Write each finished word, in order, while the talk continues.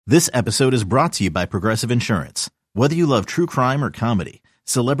This episode is brought to you by Progressive Insurance. Whether you love true crime or comedy,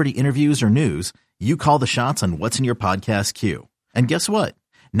 celebrity interviews or news, you call the shots on what's in your podcast queue. And guess what?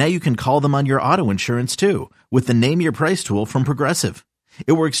 Now you can call them on your auto insurance too with the Name Your Price tool from Progressive.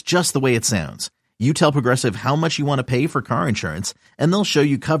 It works just the way it sounds. You tell Progressive how much you want to pay for car insurance, and they'll show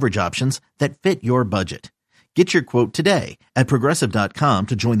you coverage options that fit your budget. Get your quote today at Progressive.com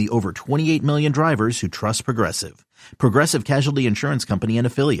to join the over 28 million drivers who trust Progressive. Progressive Casualty Insurance Company and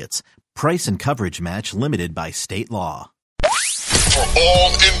Affiliates. Price and coverage match limited by state law. For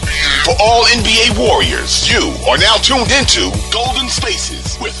all NBA Warriors, you are now tuned into Golden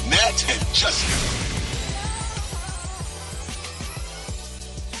Spaces with Nat and Justin.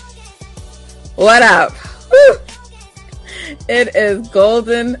 What up? Woo! It is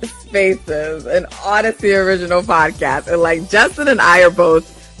Golden Spaces, an Odyssey original podcast. And like Justin and I are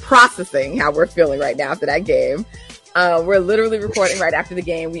both processing how we're feeling right now after that game. We're literally recording right after the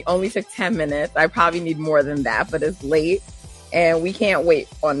game. We only took 10 minutes. I probably need more than that, but it's late and we can't wait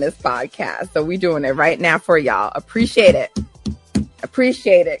on this podcast. So we're doing it right now for y'all. Appreciate it.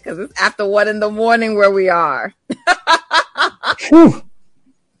 Appreciate it because it's after 1 a.m. where we are.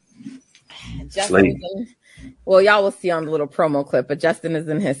 Justin, well, y'all will see on the little promo clip, but Justin is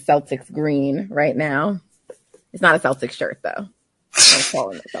in his Celtics green right now. It's not a Celtics shirt, though. I'm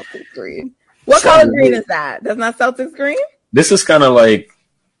calling it Celtics green. What color green is that? That's not Celtics green? This is kind of like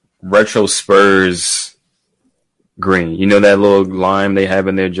retro Spurs green. You know that little lime they have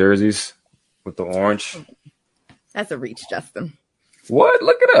in their jerseys with the orange? That's a reach, Justin. What?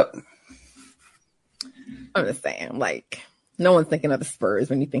 Look it up. I'm just saying, like, no one's thinking of the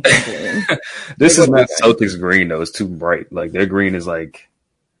Spurs when you think of green. This is not Celtics green, though. It's too bright. Like, their green is like,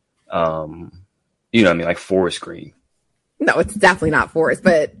 you know what I mean? Like forest green. No, it's definitely not forest,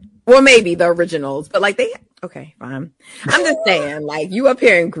 but... Well, maybe the originals, but like okay, fine. I'm just saying, like, you up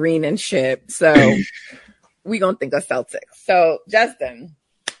here in green and shit, so we gonna think of Celtics. So, Justin,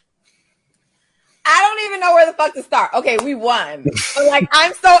 I don't even know where the fuck to start. Okay, we won. But like,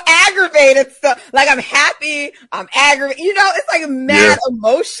 I'm so aggravated. So, like, I'm happy, I'm aggravated. You know, it's like mad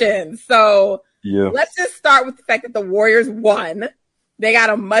emotion. So, let's just start with the fact that the Warriors won. They got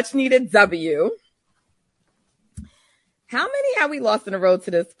a much needed W. How many have we lost in a row to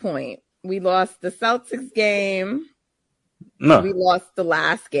this point? We lost the Celtics game. No. We lost the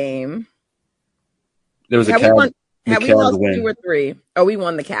last game. There was a Have we lost win. 2 or 3? Oh, we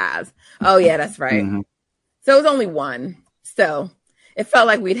won the Cavs. Oh, yeah, that's right. Mm-hmm. So it was only 1. So it felt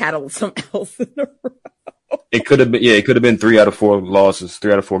like we'd had some else in a row. It could have been, it could have been 3 out of 4 losses,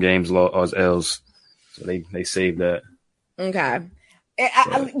 3 out of 4 games L's. So they saved that. Okay.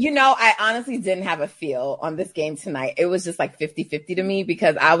 I honestly didn't have a feel on this game tonight. It was just like 50-50 to me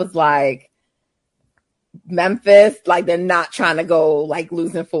because I was like, Memphis, like they're not trying to go like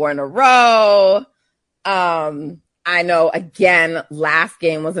losing 4 in a row. I know, again, last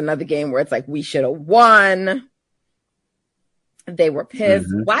game was another game where it's like we should have won. They were pissed.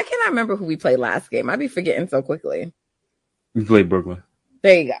 Mm-hmm. Why can't I remember who we played last game? I'd be forgetting so quickly. We played Brooklyn.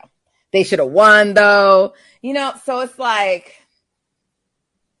 There you go. They should have won though. You know, so it's like,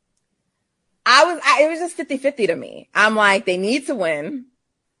 it was just 50-50 to me. I'm like, they need to win,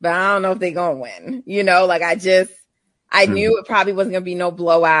 but I don't know if they're going to win. You know, like I knew it probably wasn't going to be no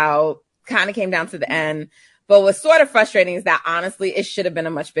blowout. Kind of came down to the end. But what's sort of frustrating is that honestly, it should have been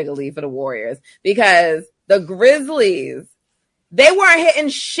a much bigger lead for the Warriors because the Grizzlies, they weren't hitting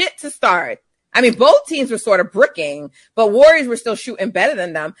shit to start. I mean, both teams were sort of bricking, but Warriors were still shooting better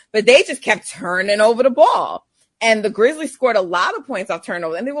than them, but they just kept turning over the ball. And the Grizzlies scored a lot of points off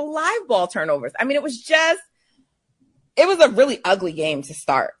turnovers, and they were live ball turnovers. I mean, it was a really ugly game to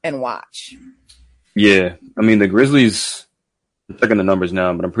start and watch. Yeah. I mean, the Grizzlies, I'm checking the numbers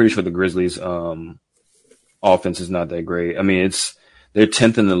now, but I'm pretty sure the Grizzlies offense is not that great. I mean, they're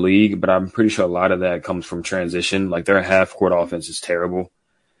 10th in the league, but I'm pretty sure a lot of that comes from transition. Like their half-court offense is terrible.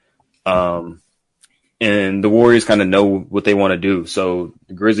 And the Warriors kind of know what they want to do. So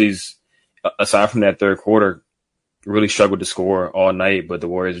the Grizzlies, aside from that third quarter, really struggled to score all night, but the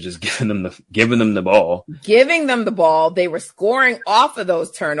Warriors were just giving them the ball. Giving them the ball. They were scoring off of those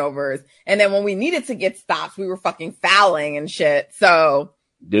turnovers. And then when we needed to get stops, we were fucking fouling and shit. So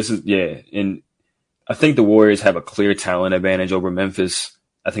and I think the Warriors have a clear talent advantage over Memphis.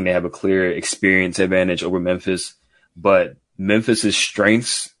 I think they have a clear experience advantage over Memphis, but Memphis's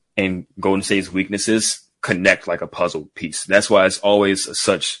strengths and Golden State's weaknesses connect like a puzzle piece. That's why it's always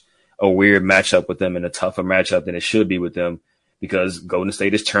such a weird matchup with them and a tougher matchup than it should be with them because Golden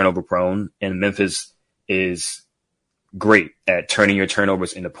State is turnover prone and Memphis is great at turning your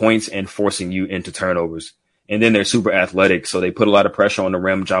turnovers into points and forcing you into turnovers. And then they're super athletic, so they put a lot of pressure on the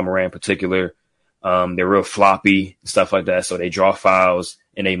rim, Ja Morant in particular. They're real floppy, stuff like that. So they draw fouls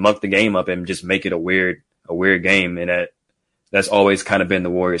and they muck the game up and just make it a weird game. And that's always kind of been the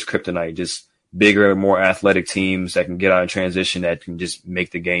Warriors' kryptonite, just bigger, more athletic teams that can get out in transition, that can just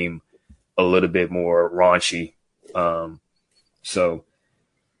make the game a little bit more raunchy. So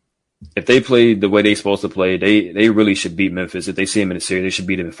if they play the way they're supposed to play, they really should beat Memphis. If they see them in the series, they should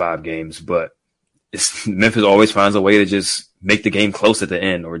beat them in 5 games. But Memphis always finds a way to just make the game close at the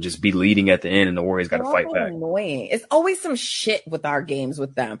end, or just be leading at the end, and the Warriors got to fight back. Annoying. It's always some shit with our games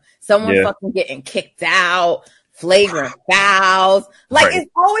with them. Someone fucking getting kicked out, flagrant fouls. Like, right.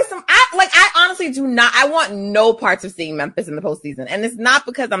 It's always some. I honestly do not. I want no parts of seeing Memphis in the postseason, and it's not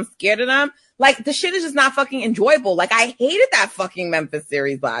because I'm scared of them. Like, the shit is just not fucking enjoyable. Like, I hated that fucking Memphis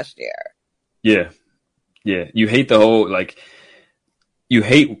series last year. Yeah. You hate the whole, like, you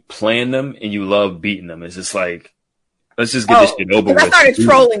hate playing them and you love beating them. It's just like, let's just get this shit over with. I started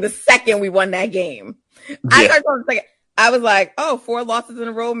trolling the second we won that game. I started trolling the second. I was like, 4 losses in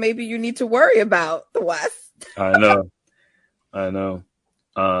a row. Maybe you need to worry about the West. I know.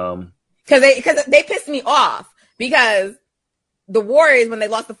 Because they pissed me off, because the Warriors, when they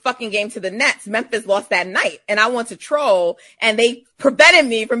lost the fucking game to the Nets, Memphis lost that night, and I want to troll, and they prevented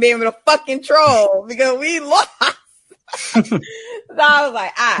me from being able to fucking troll because we lost. So I was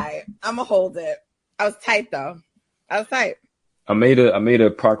like, all right, I'm gonna hold it. I was tight though. I made a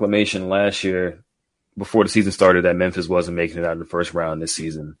proclamation last year before the season started that Memphis wasn't making it out of the first round this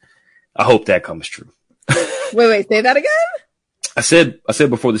season. I hope that comes true. Wait, say that again? I said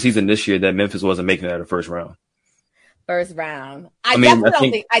before the season this year that Memphis wasn't making it out of the first round. I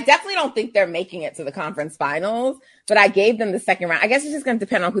definitely don't think they're making it to the conference finals, but I gave them the second round. I guess it's just going to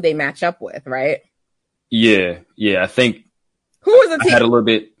depend on who they match up with, right? Yeah. I think who was the team? I had a little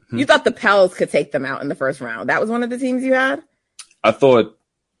bit. You thought the Pels could take them out in the first round. That was one of the teams you had? I thought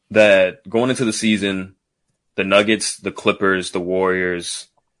that going into the season, the Nuggets, the Clippers, the Warriors,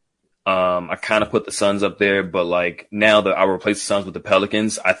 I kind of put the Suns up there, but like now that I replace the Suns with the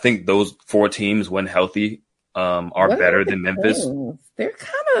Pelicans, I think those 4 teams, when healthy, are better than Memphis. Kings? They're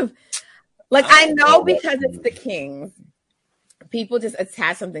kind of like, I know because it's the Kings, people just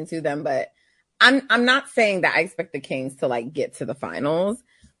attach something to them, but I'm not saying that I expect the Kings to like get to the finals,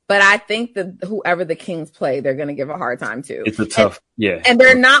 but I think that whoever the Kings play, they're going to give a hard time to. It's a tough, and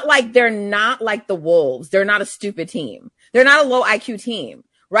they're not like the Wolves. They're not a stupid team. They're not a low IQ team,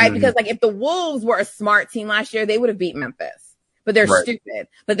 right? Mm-hmm. Because like if the Wolves were a smart team last year, they would have beat Memphis, but they're stupid.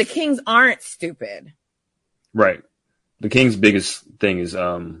 But the Kings aren't stupid. Right. The Kings' biggest thing is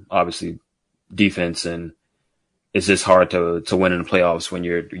obviously defense, and it's just hard to win in the playoffs when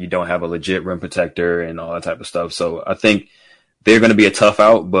you don't have a legit rim protector and all that type of stuff. So I think they're going to be a tough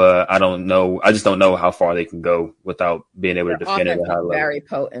out, but I don't know. I just don't know how far they can go without being able to defend it at a high level. Very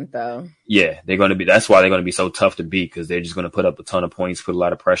potent though. Yeah, they're going to be. That's why they're going to be so tough to beat, because they're just going to put up a ton of points, put a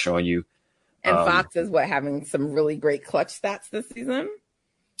lot of pressure on you. And Fox is having some really great clutch stats this season.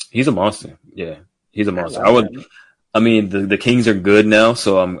 He's a monster. Yeah. He's a monster. The Kings are good now,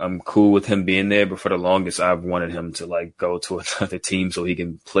 so I'm cool with him being there. But for the longest, I've wanted him to like go to another team so he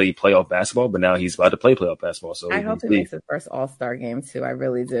can play playoff basketball. But now he's about to play playoff basketball. So I hope he makes his first All-Star game too. I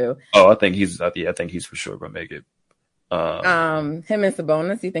really do. Oh, I think he's for sure gonna make it. Him and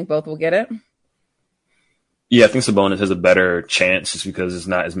Sabonis, you think both will get it? Yeah, I think Sabonis has a better chance just because there's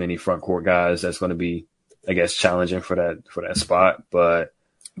not as many front court guys that's going to be, I guess, challenging for that spot. But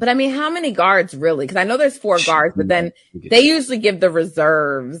I mean, how many guards really? Because I know there's 4 guards, but then they usually give the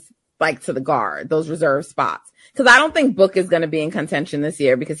reserves like to the guard, those reserve spots. Because I don't think Book is going to be in contention this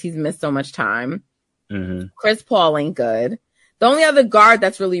year because he's missed so much time. Mm-hmm. Chris Paul ain't good. The only other guard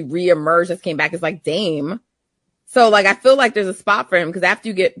that's really reemerged that's came back is like Dame. So like I feel like there's a spot for him because after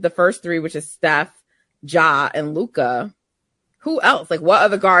you get the first 3, which is Steph, Ja, and Luka, who else? Like what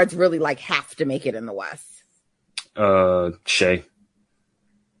other guards really like have to make it in the West? Shea.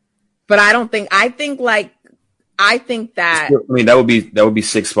 But I think that. I mean, that would be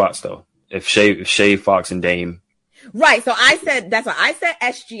 6 spots though. If Shea, Fox, and Dame. Right. So that's why I said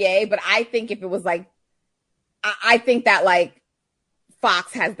SGA. But I think if it was like, I think that like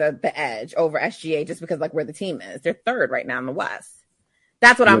Fox has the edge over SGA just because like where the team is. They're 3rd right now in the West.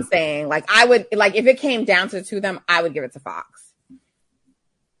 That's what I'm saying. Like I would like if it came down to the 2 of them, I would give it to Fox.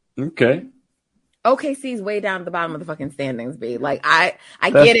 Okay. OKC's way down at the bottom of the fucking standings, B. Like I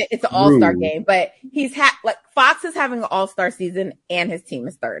get it, it's an all-star game, but Fox is having an all-star season and his team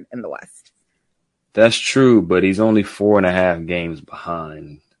is 3rd in the West. That's true, but he's only 4.5 games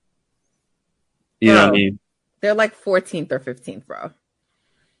behind. You know what I mean? They're like 14th or 15th, bro.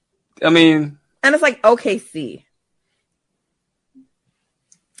 I mean, And it's like OKC.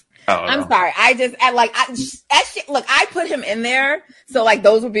 I'm sorry. Look, I put him in there. So like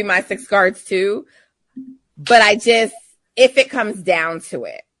those would be my 6 guards too. But if it comes down to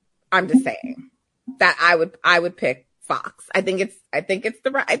it, I'm just saying that I would pick Fox. I think it's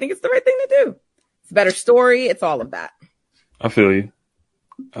the right thing to do. It's a better story. It's all of that. I feel you.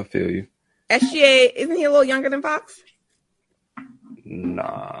 SGA, isn't he a little younger than Fox?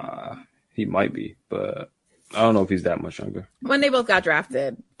 Nah, he might be, but I don't know if he's that much younger. When they both got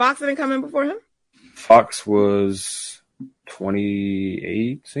drafted, Fox didn't come in before him? Fox was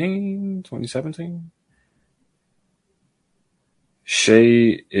 2018, 2017.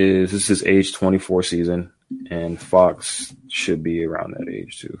 Shea this is his age 24 season, and Fox should be around that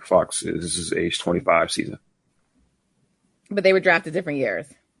age too. This is his age 25 season. But they were drafted different years.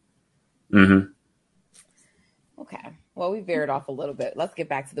 Mm-hmm. Okay. Well, we veered off a little bit. Let's get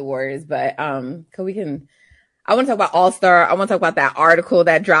back to the Warriors, but I want to talk about All-Star. I want to talk about that article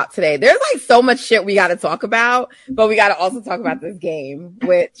that dropped today. There's like so much shit we got to talk about, but we got to also talk about this game,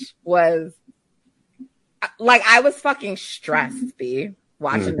 which was like, I was fucking stressed,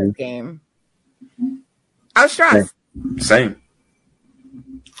 watching this game. I was stressed. Same.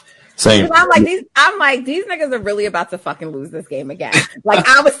 I'm like, these niggas are really about to fucking lose this game again. Like,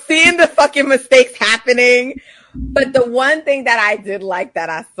 I was seeing the fucking mistakes happening, but the one thing that I did like that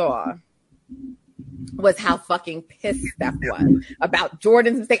I saw was how fucking pissed Steph was about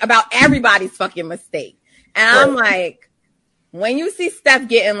Jordan's mistake, about everybody's fucking mistake. And I'm like, when you see Steph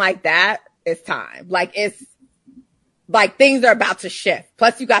getting like that, it's time. Like, it's like things are about to shift.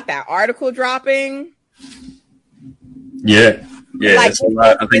 Plus, you got that article dropping. Yeah. Yeah, like, it's a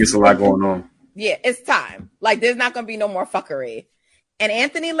lot. I think it's a lot going on. Yeah, it's time. Like, there's not going to be no more fuckery. And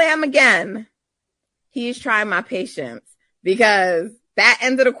Anthony Lamb, again, he's trying my patience because that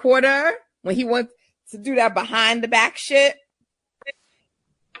end of the quarter, when he went to do that behind the back shit.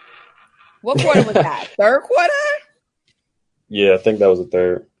 What quarter was that? Third quarter? Yeah, I think that was the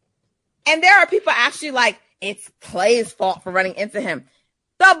third. And there are people actually like, it's Clay's fault for running into him.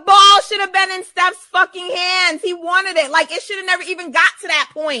 The ball should have been in Steph's fucking hands. He wanted it. Like, it should have never even got to that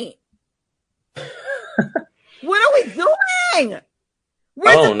point. What are we doing?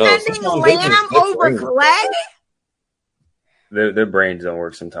 We're defending Lamb over Clay? Their brains don't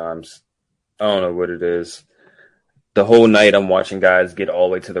work sometimes. I don't know what it is. The whole night I'm watching guys get all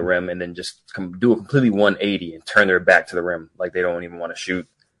the way to the rim and then just do a completely 180 and turn their back to the rim like they don't even want to shoot.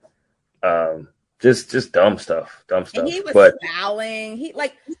 Just dumb stuff. And he was fouling.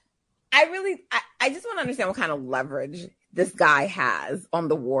 I just want to understand what kind of leverage this guy has on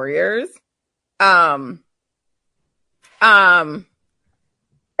the Warriors. That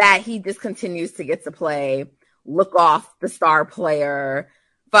he just continues to get to play, look off the star player,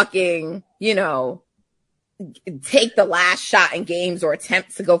 fucking, take the last shot in games or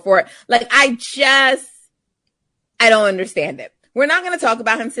attempt to go for it. Like, I don't understand it. We're not going to talk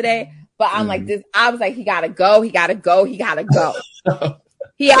about him today. But I'm like this. I was like, he gotta go. He gotta go. He gotta go.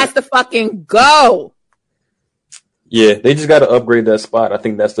 He has to fucking go. Yeah, they just got to upgrade that spot. I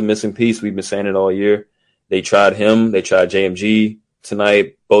think that's the missing piece. We've been saying it all year. They tried him. They tried JMG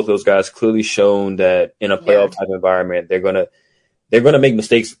tonight. Both those guys clearly shown that in a playoff type environment, they're gonna make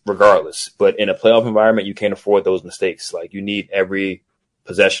mistakes regardless. But in a playoff environment, you can't afford those mistakes. Like, you need every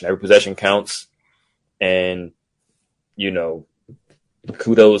possession. Every possession counts. And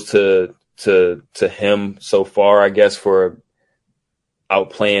kudos to him so far, I guess, for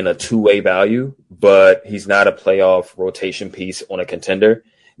outplaying a two-way value, but he's not a playoff rotation piece on a contender.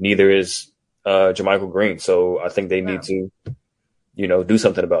 Neither is JaMychal Green. So I think they need to, do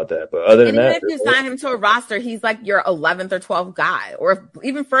something about that. But other than that, if you sign him to a roster, he's like your 11th or 12th guy, or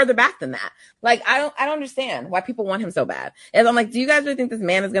even further back than that. Like, I don't understand why people want him so bad. And I'm like, do you guys really think this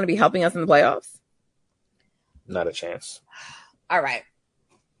man is going to be helping us in the playoffs? Not a chance. All right.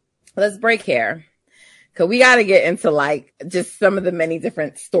 Let's break here, because we got to get into like just some of the many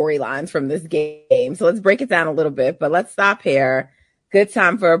different storylines from this game. So let's break it down a little bit, but let's stop here. Good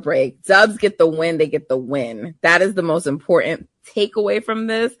time for a break. Dubs get the win. They get the win. That is the most important takeaway from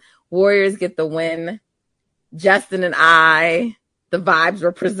this. Warriors get the win. Justin and the vibes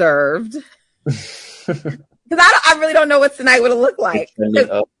were preserved. Because I really don't know what tonight would have looked like.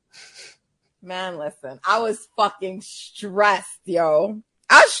 Man, listen, I was fucking stressed, yo.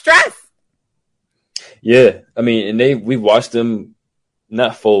 I was stressed. Yeah, I mean, and we watched them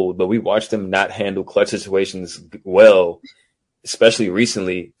not fold, but we watched them not handle clutch situations well, especially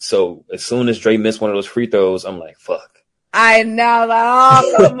recently. So as soon as Dre missed one of those free throws, I'm like, fuck. I know.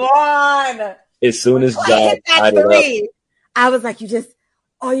 Oh, come on. As soon as Ja tied it up, I was like,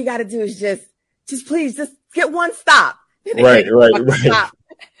 all you got to do is just just please, just get one stop. Right. Stop.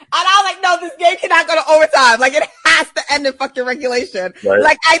 And I was like, no, this game cannot go to overtime. Like, it has to end in fucking regulation. Right.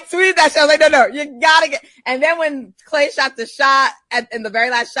 Like, I tweeted that shit. I was like, no, you gotta get. And then when Clay shot the shot in the very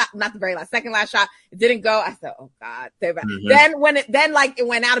last shot, not the very last, second last shot, it didn't go. I said, oh God. Mm-hmm. Then it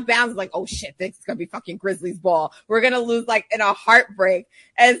went out of bounds. Like, oh shit, this is gonna be fucking Grizzlies ball. We're gonna lose like in a heartbreak.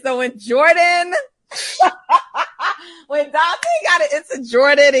 And so when Jordan, when Dante got it into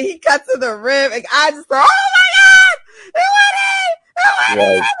Jordan and he cut to the rim, and I just thought, oh my God, they went in.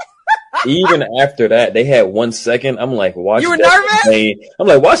 Like, even after that, they had 1 second. I'm like, watch. You were nervous? Bane. I'm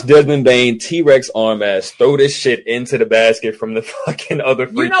like, watch Desmond Bane, T-Rex arm ass, throw this shit into the basket from the fucking other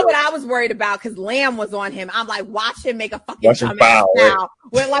free You know throw. what I was worried about? Because Lamb was on him. I'm like, watch him make a fucking foul now. Right?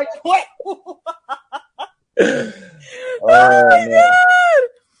 With like, what? Oh man.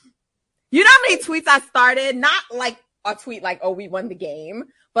 You know how many tweets I started? Not like a tweet like, oh, we won the game.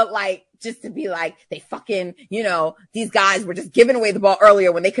 But like, just to be like, they fucking, these guys were just giving away the ball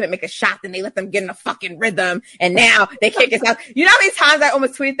earlier when they couldn't make a shot, then they let them get in a fucking rhythm. And now they can't get out. You know how many times I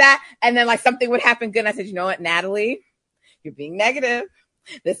almost tweet that? And then like something would happen good. And I said, you know what, Natalie, you're being negative.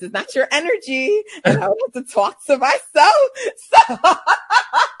 This is not your energy. And I would have to talk to myself. So,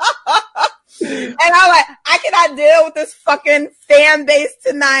 and I'm like, I cannot deal with this fucking fan base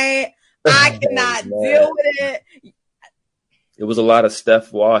tonight. I cannot deal with it. It was a lot of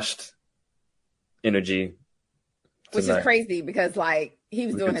Steph washed energy tonight. Which is crazy because like he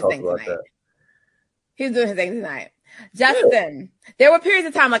was doing his thing tonight. He was doing his thing tonight. Justin, there were periods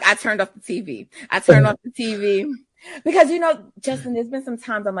of time like I turned off the TV. Because Justin, there's been some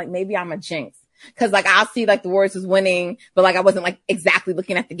times I'm like, maybe I'm a jinx. Cause like I'll see like the Warriors was winning, but like I wasn't like exactly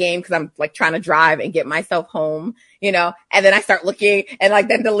looking at the game because I'm like trying to drive and get myself home, and then I start looking and like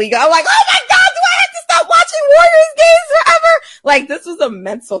then the league, I'm like, oh my God, do I have to stop watching Warriors games forever? Like this was a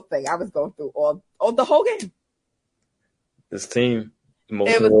mental thing I was going through all the whole game. This team.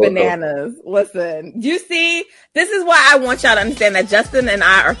 It was bananas. Listen, you see, this is why I want y'all to understand that Justin and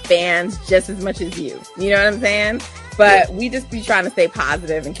I are fans just as much as you. You know what I'm saying? But we just be trying to stay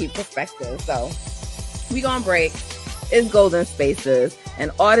positive and keep perspective. So we gonna break. It's Golden Spaces,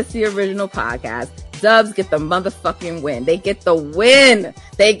 an Odyssey original podcast. Dubs get the motherfucking win. They get the win.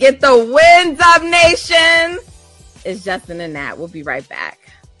 They get the win, Dub Nation. It's Justin and Nat. We'll be right back.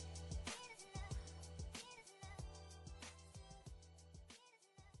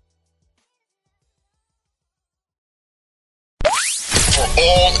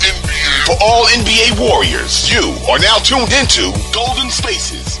 For all NBA Warriors, you are now tuned into Golden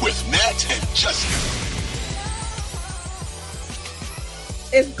Spaces with Nat and Justin.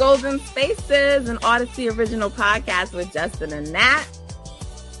 It's Golden Spaces, an Odyssey original podcast with Justin and Nat.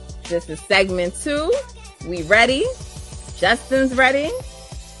 This is segment 2. We ready? Justin's ready.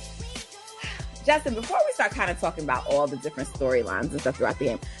 Justin, before we start kind of talking about all the different storylines and stuff throughout the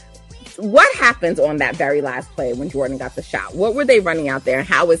game, what happens on that very last play when Jordan got the shot? What were they running out there, and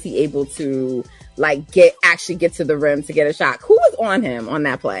how was he able to actually get to the rim to get a shot? Who was on him on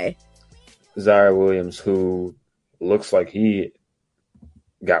that play? Zaire Williams, who looks like he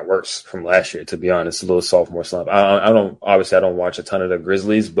got worse from last year, to be honest, a little sophomore slump. I don't watch a ton of the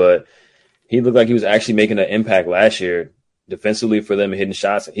Grizzlies, but he looked like he was actually making an impact last year defensively for them and hitting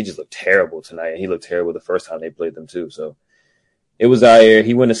shots. And he just looked terrible tonight. And he looked terrible the first time they played them too. So it was Zaire.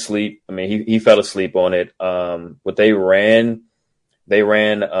 He went to sleep. I mean, he fell asleep on it. What they ran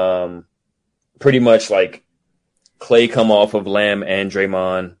pretty much like Clay come off of Lamb and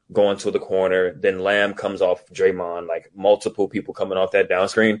Draymond going to the corner. Then Lamb comes off Draymond, like multiple people coming off that down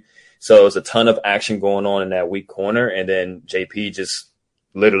screen. So it's a ton of action going on in that weak corner. And then JP just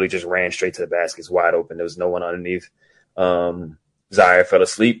literally just ran straight to the basket. It's wide open. There was no one underneath. Zaire fell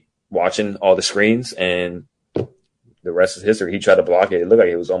asleep watching all the screens, and the rest is history. He tried to block it. It looked like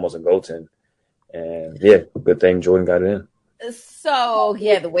it was almost a goaltend. And yeah, good thing Jordan got it in. So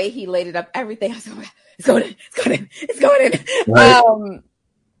yeah, the way he laid it up, everything. I was like, it's going in. Right.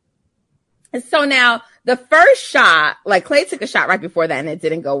 So now the first shot, like Clay took a shot right before that and it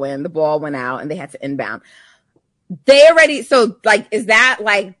didn't go in. The ball went out and they had to inbound. Is that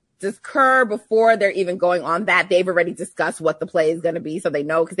like, does Kerr, before they're even going on that, they've already discussed what the play is going to be so they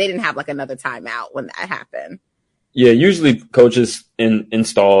know, because they didn't have like another timeout when that happened. Yeah, usually coaches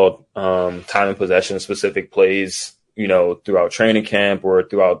install time and possession specific plays, throughout training camp or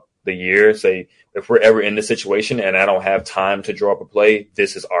throughout the year. Say, if we're ever in this situation and I don't have time to draw up a play,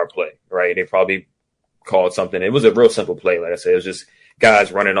 this is our play, right? They probably called something. It was a real simple play. Like I said, it was just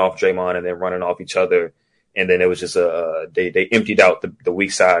guys running off Draymond and then running off each other. And then it was just they emptied out the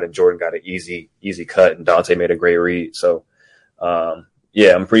weak side, and Jordan got an easy cut, and Dante made a great read. So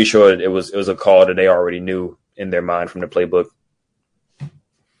Yeah, I'm pretty sure it was a call that they already knew in their mind from the playbook.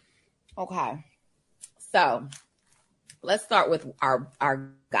 Okay. So let's start with our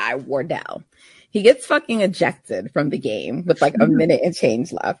guy, Wardell. He gets fucking ejected from the game with like a minute and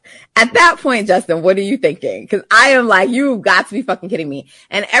change left. At that point, Justin, what are you thinking? Because I am like, you've got to be fucking kidding me.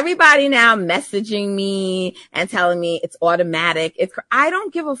 And everybody now messaging me and telling me it's automatic. I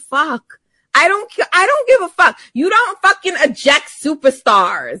don't give a fuck. I don't give a fuck. You don't fucking eject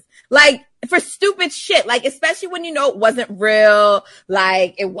superstars. Like, for stupid shit. Like, especially when you know it wasn't real.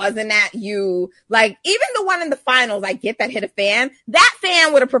 Like, it wasn't at you. Like, even the one in the finals, I get that hit a fan. That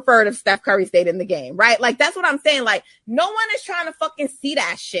fan would have preferred if Steph Curry stayed in the game, right? Like, that's what I'm saying. Like, no one is trying to fucking see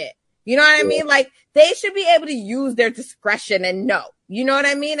that shit. You know what I mean? Like, they should be able to use their discretion and know. You know what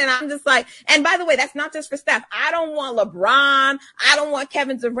I mean? And I'm just like, and by the way, that's not just for Steph. I don't want LeBron. I don't want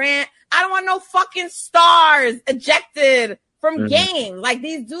Kevin Durant. I don't want no fucking stars ejected from game. Like,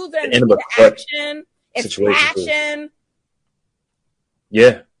 these dudes are in the action. It's passion.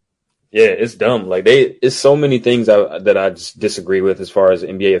 Yeah. Yeah, it's dumb. Like, it's so many things that I just disagree with as far as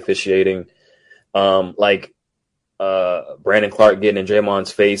NBA officiating. Like, Brandon Clark getting in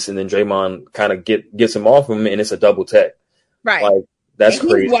Draymond's face and then Draymond kind of gets him off him and it's a double tech. Right. Like, that's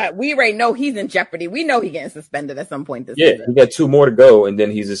crazy. We already know he's in jeopardy. We know he's getting suspended at some point this season. He got 2 more to go and then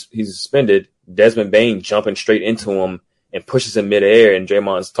he's suspended. Desmond Bane jumping straight into him and pushes him midair, and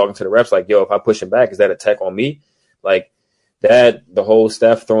Draymond's talking to the refs like, yo, if I push him back, is that a tech on me? Like, that, the whole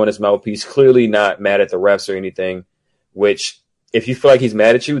Steph throwing his mouthpiece, clearly not mad at the refs or anything, which, if you feel like he's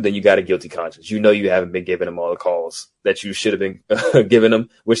mad at you, then you got a guilty conscience. You know you haven't been giving him all the calls that you should have been giving him,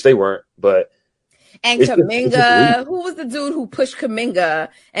 which they weren't, but... And Kuminga, who was the dude who pushed Kuminga?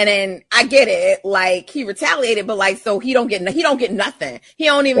 And then I get it, like he retaliated, but like, so he don't get nothing. He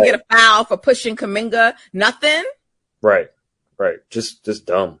don't even get a foul for pushing Kuminga. Nothing. Right. Just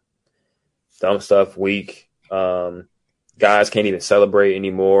dumb stuff. Weak. Guys can't even celebrate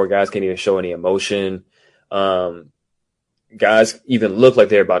anymore. Guys can't even show any emotion. Guys even look like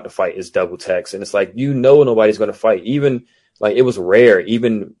they're about to fight. It's double text, and it's like, you know, nobody's going to fight. Even like it was rare,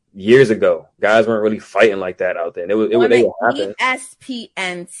 even years ago, guys weren't really fighting like that out there. And it would happen.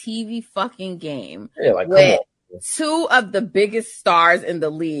 ESPN TV fucking game. Yeah, like, come on. 2 of the biggest stars in the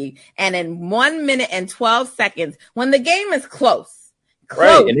league, and in 1 minute and 12 seconds, when the game is close,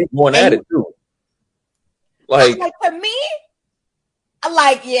 right? And they're going at it too. Like to me,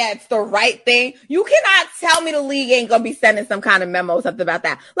 like, yeah, it's the right thing. You cannot tell me the league ain't gonna be sending some kind of memo or something about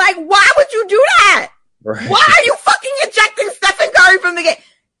that. Like, why would you do that? Right. Why are you fucking ejecting Stephen Curry from the game?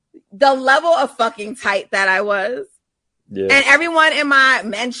 The level of fucking tight that I was, and everyone in my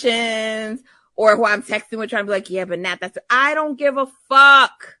mentions or who I'm texting with trying to be like, yeah, but Nat, I don't give a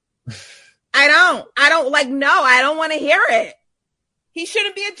fuck. I don't like, no, I don't want to hear it. He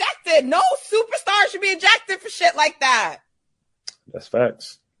shouldn't be ejected. No superstar should be ejected for shit like that. That's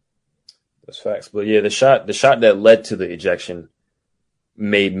facts. But yeah, the shot that led to the ejection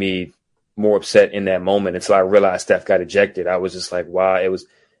made me more upset in that moment until I realized Steph got ejected. I was just like, wow, it was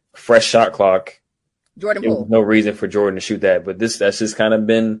a fresh shot clock. Jordan Poole. There was no reason for Jordan to shoot that, but that's just kind of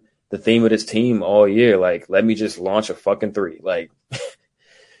been the theme of this team all year. Like, let me just launch a fucking 3. Like,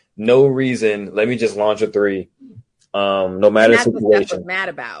 no reason. Let me just launch a 3. No matter the situation. What Steph was mad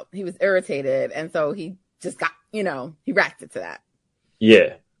about. He was irritated, and so he just got, he reacted to that.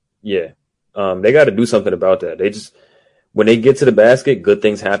 Yeah. They got to do something about that. They just, when they get to the basket, good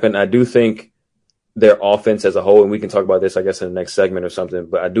things happen. I do think their offense as a whole, and we can talk about this, I guess, in the next segment or something,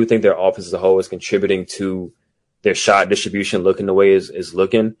 but I do think their offense as a whole is contributing to their shot distribution looking the way is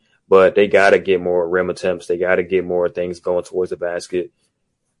looking, but they got to get more rim attempts. They got to get more things going towards the basket.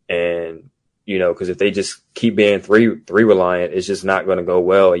 And, because if they just keep being three reliant, it's just not going to go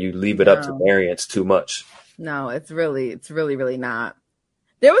well. And you leave it up to variance too much. No, it's really, really not.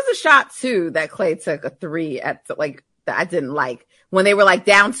 There was a shot too that Clay took a 3 at, like, that I didn't like when they were like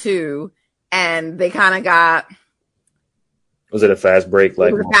down 2 and they kind of got. Was it a fast break?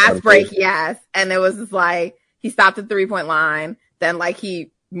 Like, it was a fast break, yes. And it was just like, he stopped at the 3-point line. Then like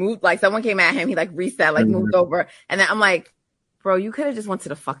he moved, like someone came at him. He like reset, like moved over. And then I'm like, bro, you could have just went to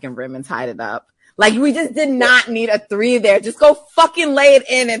the fucking rim and tied it up. Like, we just did not need a 3 there. Just go fucking lay it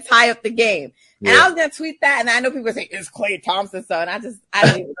in and tie up the game. Yeah. And I was going to tweet that. And I know people say, it's Klay Thompson. So, and I don't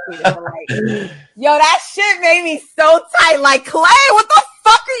even tweet it. I'm like, yo, that shit made me so tight. Like, Klay, what the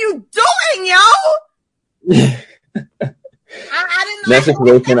fuck are you doing, yo? I didn't know. That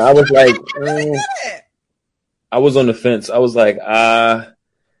situation, I was like, I was on the fence. I was like,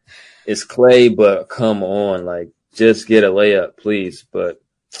 it's Klay, but come on. Like, just get a layup, please. But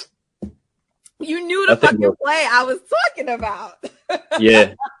you knew the fucking play I was talking about.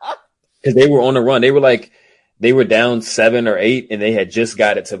 Yeah, because they were on the run. They were down 7 or 8, and they had just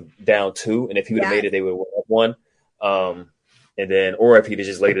got it to down 2. And if he would have made it, they would have up 1. And then, or if he'd have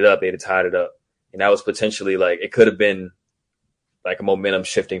just laid it up, they'd have tied it up. And that was potentially like, it could have been like a momentum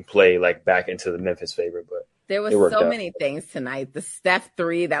shifting play, like back into the Memphis favor. But there was so many things tonight. The Steph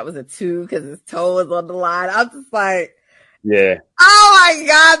 3, that was a 2 because his toe was on the line. I was just like, yeah. Oh my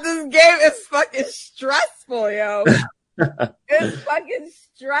God, this game is fucking stressful, yo. It's fucking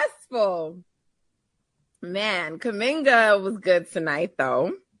stressful. Man, Kuminga was good tonight,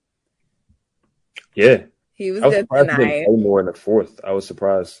 though. Yeah. He was good tonight. More in the fourth. I was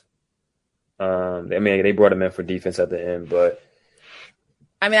surprised. I mean, they brought him in for defense at the end, but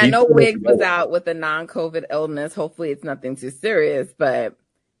I mean, I know Wiggs was out with a non-COVID illness. Hopefully it's nothing too serious, but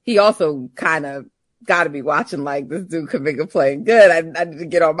he also kind of got to be watching like this dude Kuminga playing good. I need to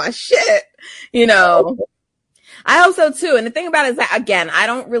get on my shit, you know. I hope so too. And the thing about it is that, again, I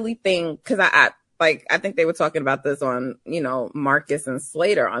don't really think, because I think they were talking about this on, you know, Marcus and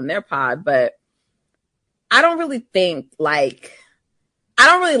Slater on their pod, but I don't really think like, I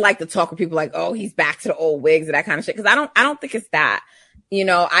don't really like to talk with people like, oh, he's back to the old Wiggs and that kind of shit. Cause I don't think it's that, you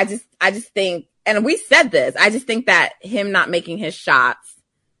know, I just think, and we said this, I just think that him not making his shots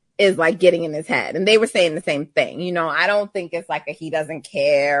is like getting in his head. And they were saying the same thing. You know, I don't think it's like he doesn't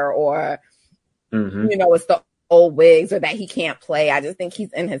care or, you know, it's the old Wiggs or that he can't play. I just think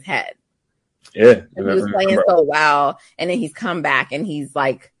he's in his head. Yeah. He was playing so well. And then he's come back and he's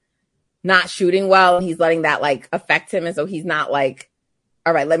like not shooting well. And he's letting that like affect him. And so he's not like,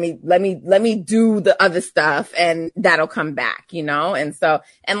 all right, let me do the other stuff and that'll come back, you know? And so,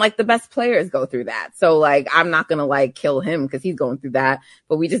 and like the best players go through that. So like, I'm not going to like kill him because he's going through that,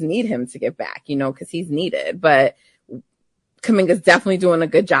 but we just need him to get back, you know, because he's needed. But Kuminga's definitely doing a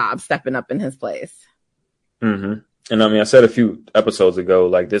good job stepping up in his place. Mm-hmm. And I mean, I said a few episodes ago,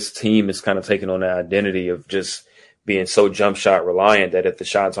 like this team is kind of taking on the identity of just being so jump shot reliant that if the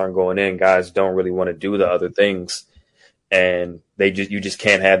shots aren't going in, guys don't really want to do the other things. And you just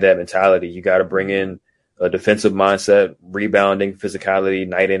can't have that mentality. You got to bring in a defensive mindset, rebounding, physicality,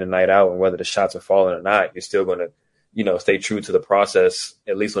 night in and night out. And whether the shots are falling or not, you're still going to, you know, stay true to the process,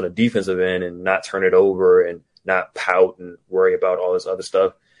 at least on the defensive end, and not turn it over and not pout and worry about all this other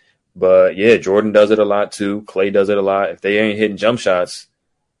stuff. But yeah, Jordan does it a lot too. Clay does it a lot. If they ain't hitting jump shots,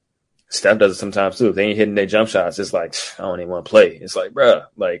 Steph does it sometimes too. If they ain't hitting their jump shots, it's like, I don't even want to play. It's like, bruh,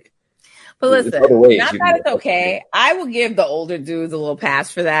 like. But listen, not that it's okay. I will give the older dudes a little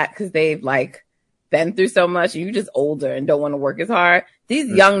pass for that because they've like been through so much. And you're just older and don't want to work as hard. These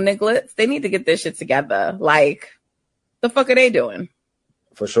young nigglets, they need to get their shit together. Like, the fuck are they doing?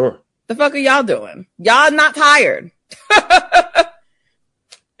 For sure. The fuck are y'all doing? Y'all not tired.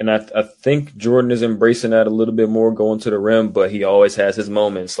 And I think Jordan is embracing that a little bit more going to the rim, but he always has his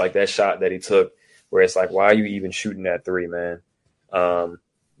moments like that shot that he took where it's like, why are you even shooting that three, man?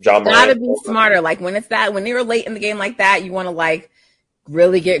 Gotta be smarter. Like when you're late in the game like that, you want to like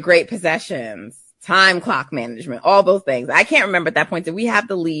really get great possessions, time clock management, all those things. I can't remember at that point. Did we have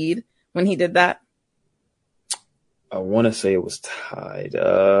the lead when he did that? I want to say it was tied.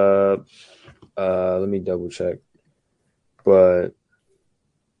 Let me double check. But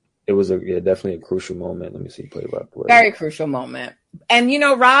it was definitely a crucial moment. Let me see play by play. Very crucial moment. And you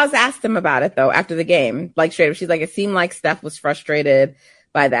know, Roz asked him about it though after the game. Like straight up, she's like, it seemed like Steph was frustrated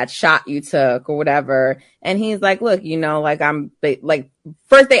by that shot you took or whatever. And he's like, look, you know, like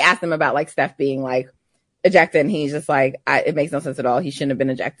first they asked him about like Steph being like ejected. And he's just like, it makes no sense at all. He shouldn't have been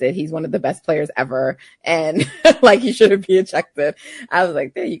ejected. He's one of the best players ever. And like, he shouldn't be ejected. I was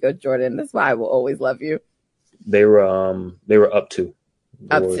like, there you go, Jordan. That's why I will always love you. They were up to.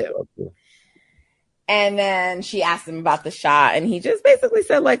 And then she asked him about the shot and he just basically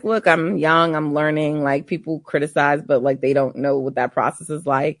said like, look, I'm young, I'm learning, like people criticize, but like they don't know what that process is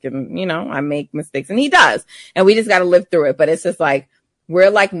like. And you know, I make mistakes and he does. And we just got to live through it. But it's just like,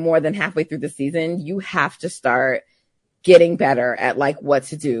 we're like more than halfway through the season. You have to start getting better at like what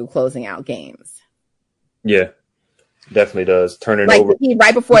to do closing out games. Yeah, definitely does. Turn it like, over.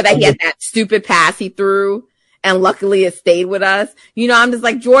 Right before that, he had that stupid pass he threw. And luckily it stayed with us. You know, I'm just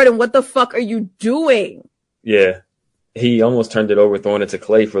like, Jordan, what the fuck are you doing? Yeah. He almost turned it over, throwing it to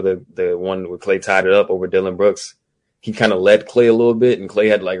Clay for the one where Clay tied it up over Dylan Brooks. He kind of led Clay a little bit and Clay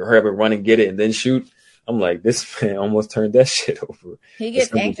had to like hurry up and run and get it and then shoot. I'm like, this man almost turned that shit over. He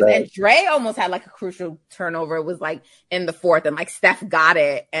gets anxious. And Dre almost had like a crucial turnover. It was like in the fourth and like Steph got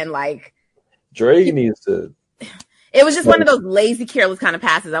it. And like Dre needs to. It was just one of those lazy, careless kind of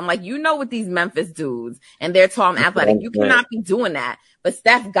passes. I'm like, you know, with these Memphis dudes and they're tall and athletic, you cannot be doing that. But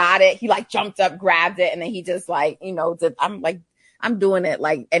Steph got it. He like jumped up, grabbed it, and then he just like, you know, I'm like, I'm doing it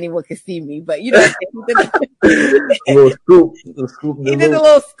like anyone can see me, but you know, A little scoop. he did a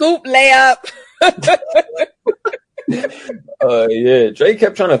little scoop layup. Yeah, Drake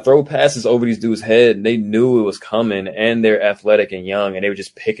kept trying to throw passes over these dudes' head, and they knew it was coming, and they're athletic and young, and they were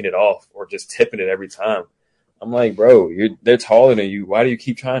just picking it off or just tipping it every time. I'm like, bro, they're taller than you. Why do you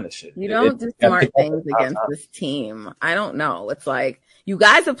keep trying this shit? You don't do smart things against this team. I don't know. It's like you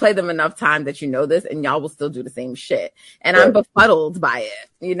guys have played them enough time that you know this, and y'all will still do the same shit. And I'm befuddled by it,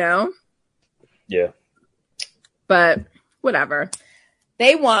 you know? Yeah. But whatever.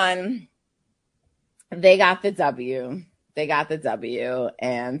 They won. They got the W.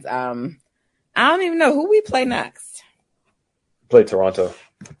 And I don't even know who we play next. Play Toronto.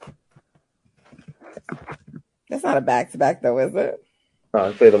 That's not a back-to-back, though, is it? No,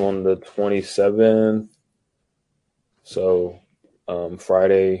 I played them on the 27th. So,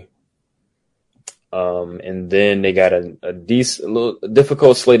 Friday. And then they got a little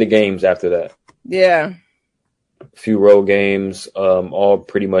difficult slate of games after that. Yeah. A few road games, all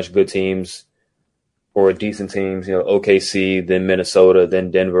pretty much good teams or decent teams. You know, OKC, then Minnesota,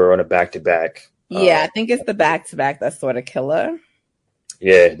 then Denver on a back-to-back. Yeah, I think it's the back-to-back that's sort of killer.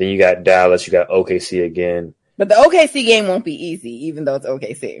 Yeah, then you got Dallas, you got OKC again. But the OKC game won't be easy, even though it's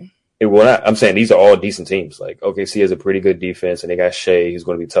OKC. It will not. I'm saying these are all decent teams. Like OKC has a pretty good defense, and they got Shea, who's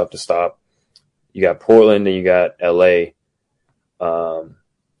going to be tough to stop. You got Portland, and you got LA.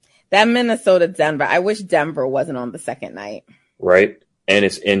 That Minnesota Denver. I wish Denver wasn't on the second night. Right, and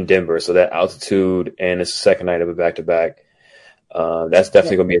it's in Denver, so that altitude, and it's the second night of a back-to-back. That's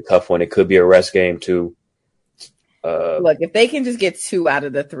definitely going to be a tough one. It could be a rest game too. Look, if they can just get 2 out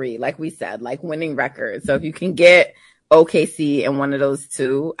of the 3, like we said, like winning records. So if you can get OKC in one of those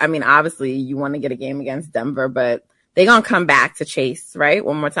 2, I mean, obviously you want to get a game against Denver, but they're going to come back to chase, right?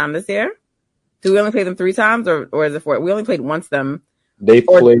 One more time this year. Do we only play them 3 times or is it 4? We only played once them. They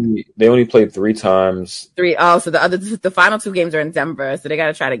only played 3 times. 3. Oh, so the final 2 games are in Denver. So they got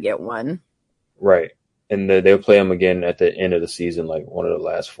to try to get one. Right. And they'll play them again at the end of the season, like one of the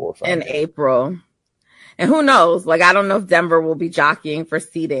last 4 or 5 in games. April. And who knows? Like, I don't know if Denver will be jockeying for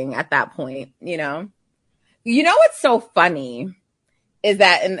seeding at that point, you know? You know what's so funny is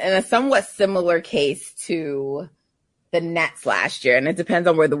that in a somewhat similar case to the Nets last year, and it depends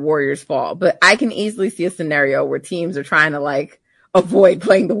on where the Warriors fall, but I can easily see a scenario where teams are trying to, like, avoid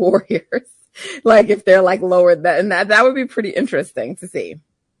playing the Warriors. Like, if they're, like, lower than that, that would be pretty interesting to see.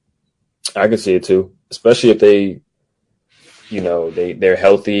 I can see it, too. Especially if they, you know, they're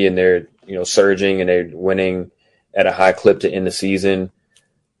healthy and they're, you know, surging and they're winning at a high clip to end the season,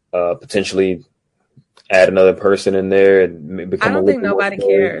 potentially add another person in there and become. I don't think nobody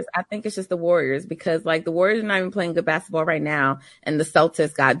cares. I think it's just the Warriors because like the Warriors are not even playing good basketball right now. And the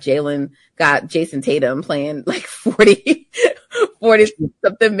Celtics got Jason Tatum playing like 40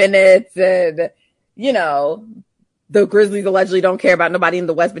 something minutes. And, you know, the Grizzlies allegedly don't care about nobody in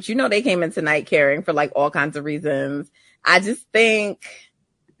the West, but you know, they came in tonight caring for like all kinds of reasons. I just think,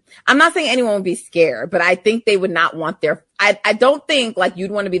 I'm not saying anyone would be scared, but I think they would not want I don't think like you'd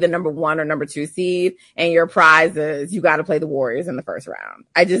want to be the number 1 or number 2 seed and your prize is you got to play the Warriors in the first round.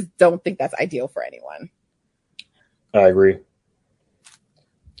 I just don't think that's ideal for anyone. I agree.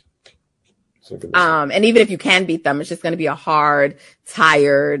 And even if you can beat them, it's just going to be a hard,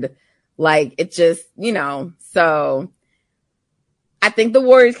 tired, like it just, you know, so I think the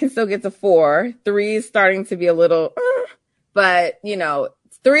Warriors can still get to 4. 3 is starting to be a little, but you know,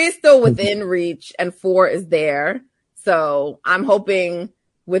 3 is still within reach and 4 is there. So I'm hoping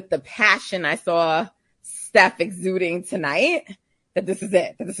with the passion I saw Steph exuding tonight that this is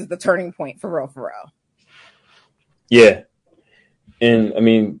it, that this is the turning point for real. Yeah. And I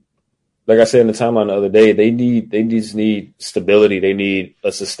mean, like I said in the timeline the other day, they just need stability. They need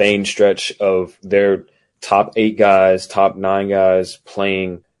a sustained stretch of their top 8 guys, top 9 guys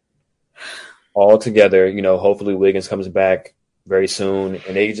playing all together. You know, hopefully Wiggins comes back very soon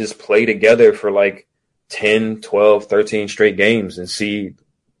and they just play together for like 10, 12, 13 straight games and see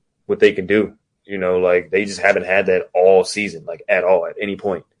what they can do. You know, like they just haven't had that all season, like at all, at any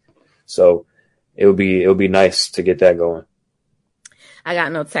point. So it'll be nice to get that going. I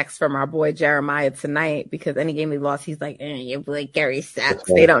got no text from our boy Jeremiah tonight because any game we lost, he's like, your boy Gary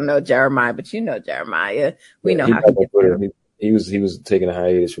sucks. They don't know Jeremiah, but you know Jeremiah. We know how he gets. He was taking a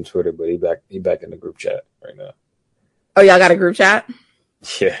hiatus from Twitter, but he back in the group chat right now. Oh, y'all got a group chat?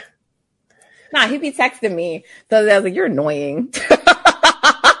 Yeah. Nah, he be texting me. So I was like, you're annoying.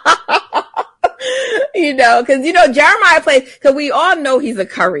 You know, because, you know, Jeremiah plays, because we all know he's a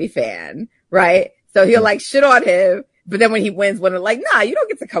Curry fan, right? So he'll like shit on him. But then when he wins, when they're like, nah, you don't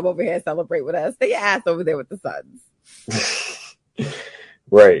get to come over here and celebrate with us. Stay your ass over there with the Suns.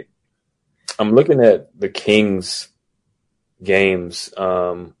 Right. I'm looking at the Kings games.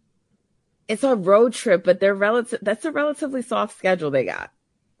 It's a road trip, but that's a relatively soft schedule they got.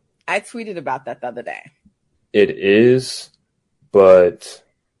 I tweeted about that the other day. It is, but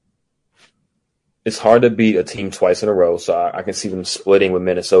it's hard to beat a team twice in a row. So I can see them splitting with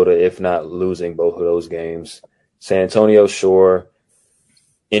Minnesota, if not losing both of those games. San Antonio, sure.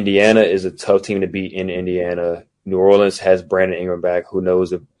 Indiana is a tough team to beat in Indiana. New Orleans has Brandon Ingram back. Who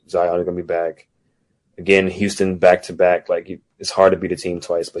knows if Zion is going to be back. Again, Houston back-to-back. Like, it's hard to beat a team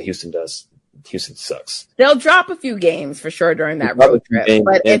twice, but Houston does. Houston sucks. They'll drop a few games for sure during that road trip,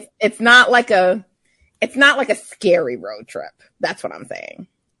 but it's not like a scary road trip. That's what I'm saying.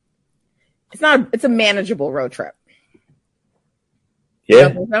 It's a manageable road trip. Yeah. You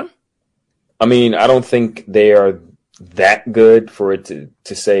don't think so? I mean, I don't think they are that good for it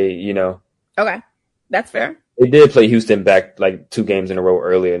to say, you know. Okay. That's fair. They did play Houston back like 2 games in a row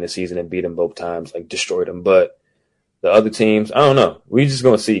earlier in the season and beat them both times, like destroyed them. But the other teams, I don't know. We're just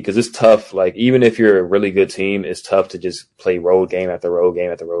going to see because it's tough. Like, even if you're a really good team, it's tough to just play road game after road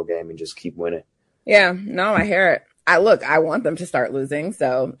game after road game and just keep winning. Yeah, no, I hear it. I want them to start losing.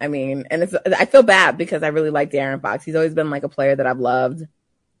 So, I mean, and I feel bad because I really like De'Aaron Fox. He's always been like a player that I've loved.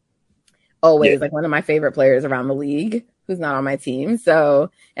 Always, like one of my favorite players around the league who's not on my team.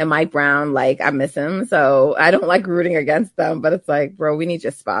 So, and Mike Brown, like, I miss him. So I don't like rooting against them, but it's like, bro, we need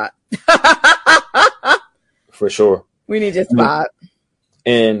your spot. For sure. We need your spot.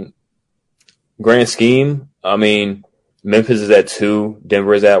 And grand scheme, I mean, Memphis is at 2,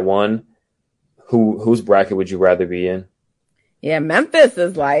 Denver is at 1. Whose bracket would you rather be in? Yeah, Memphis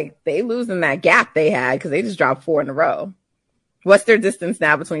is like, they losing that gap they had because they just dropped 4 in a row. What's their distance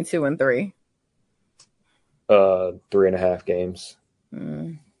now between 2 and 3? 3.5 games. I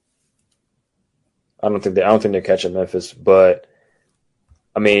don't think they're catching Memphis, but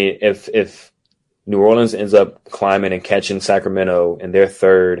I mean, if New Orleans ends up climbing and catching Sacramento and they're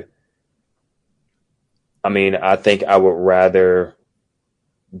 3rd, I mean, I think I would rather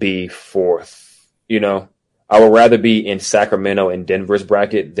be 4th. You know, I would rather be in Sacramento and Denver's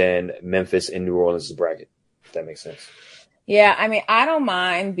bracket than Memphis and New Orleans' bracket. If that makes sense. Yeah, I mean, I don't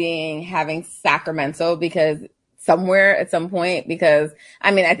mind having Sacramento because somewhere at some point, because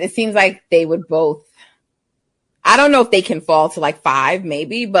I mean, it seems like they would both. I don't know if they can fall to like 5,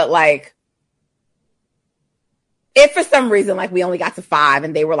 maybe, but like, if for some reason like we only got to 5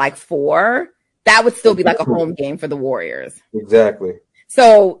 and they were like 4, that would still be like a home game for the Warriors. Exactly.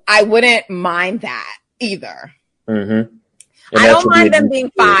 So I wouldn't mind that either. Mm-hmm. I don't mind them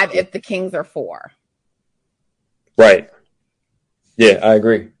being 5 if the Kings are 4. Right. Yeah, I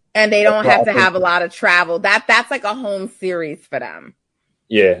agree. And they don't have to have a lot of travel. That's like a home series for them.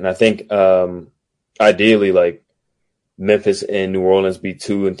 Yeah, and I think ideally, like Memphis and New Orleans be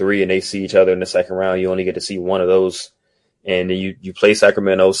 2 and 3, and they see each other in the second round. You only get to see one of those, and then you play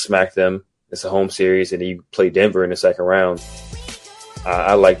Sacramento, smack them. It's a home series, and then you play Denver in the second round.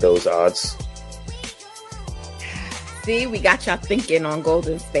 I like those odds. See, we got y'all thinking on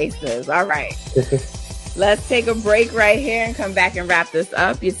Golden Spaces. All right. Let's take a break right here and come back and wrap this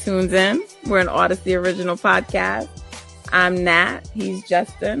up. You're tuned in. We're an Odyssey Original Podcast. I'm Nat. He's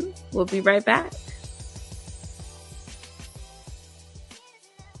Justin. We'll be right back.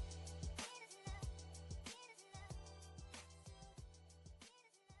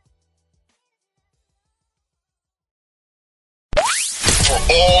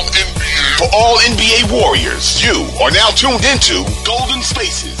 For all NBA Warriors, you are now tuned into Golden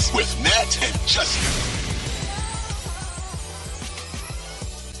Spaces with Nat and Justin.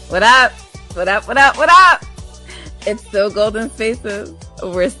 What up? What up? What up? What up? It's still Golden Spaces.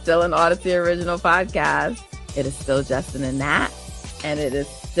 We're still an Odyssey Original Podcast. It is still Justin and Nat, and it is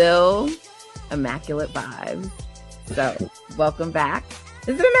still Immaculate Vibes. So, welcome back.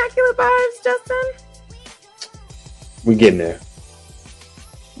 Is it Immaculate Vibes, Justin? We're getting there.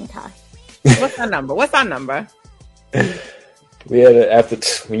 Okay. What's our number? We had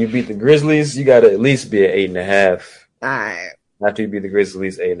when you beat the Grizzlies, you got to at least be at 8.5. All right. After you beat the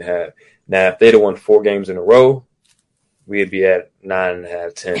Grizzlies, 8.5. Now, if they'd have won 4 games in a row, we'd be at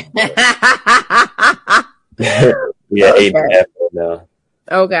 9.5, 10. We at 8.5 now.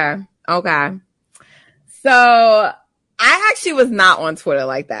 Okay. So I actually was not on Twitter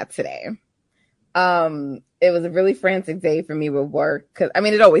like that today. It was a really frantic day for me with work. Cause I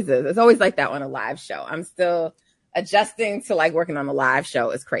mean, it always is. It's always like that on a live show. I'm still adjusting to like working on a live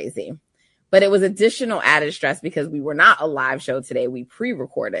show is crazy, but it was additional added stress because we were not a live show today. We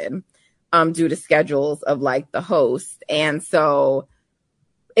pre-recorded, due to schedules of like the host. And so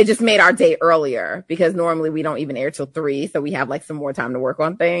it just made our day earlier because normally we don't even air till 3. So we have like some more time to work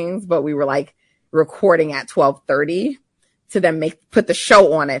on things, but we were like recording at 12:30 to then put the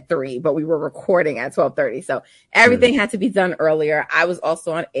show on at 3, but we were recording at 12:30. So everything had to be done earlier. I was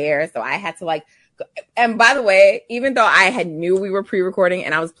also on air. So I had to like, and by the way, even though I knew we were pre-recording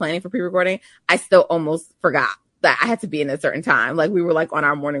and I was planning for pre-recording, I still almost forgot that I had to be in a certain time. Like we were like on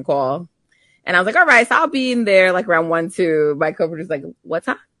our morning call and I was like, all right, so I'll be in there like around 1, 2. My co-producer's like, what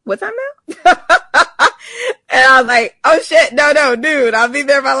time now? And I was like, oh shit, no, dude, I'll be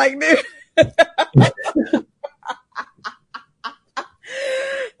there by like noon.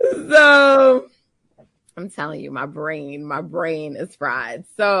 So I'm telling you, my brain is fried.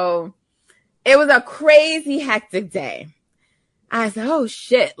 So it was a crazy hectic day. I said, oh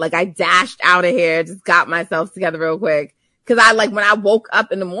shit. Like I dashed out of here, just got myself together real quick. Cause I like, when I woke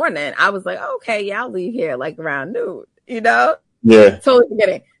up in the morning, I was like, okay, yeah, I'll leave here like around noon, you know? Yeah. Totally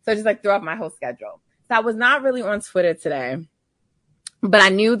forgetting. So I just like threw off my whole schedule. So I was not really on Twitter today, but I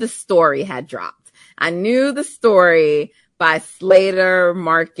knew the story had dropped. I knew the story by Slater,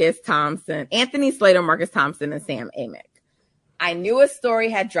 Marcus Thompson, Anthony Slater, Marcus Thompson, and Sam Amick. I knew a story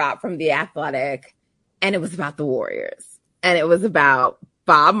had dropped from The Athletic, and it was about the Warriors. And it was about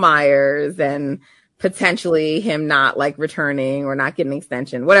Bob Myers and potentially him not like returning or not getting an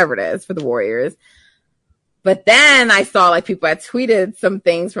extension, whatever it is for the Warriors. But then I saw like people had tweeted some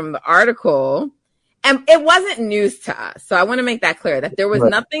things from the article, and it wasn't news to us. So I want to make that clear that there was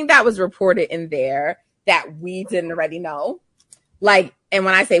nothing that was reported in there that we didn't already know. Like, and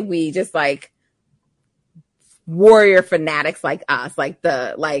when I say we, just like Warrior fanatics like us, like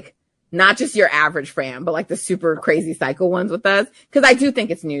not just your average fan, but like the super crazy psycho ones with us. Cause I do think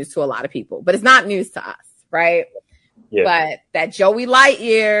it's news to a lot of people, but it's not news to us. Right. Yeah. But that Joey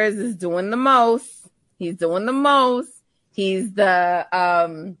Lightyears is doing the most. He's doing the most. He's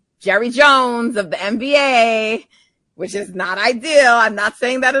the, Jerry Jones of the NBA, which is not ideal. I'm not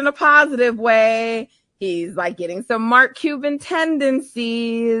saying that in a positive way. He's like getting some Mark Cuban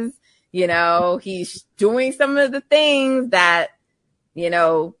tendencies. You know, he's doing some of the things that, you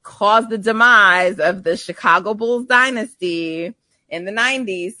know, caused the demise of the Chicago Bulls dynasty in the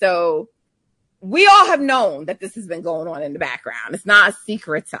 90s. So we all have known that this has been going on in the background. It's not a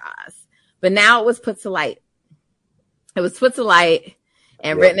secret to us, but now it was put to light. It was put to light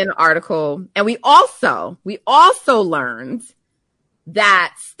and written in an article. And we also learned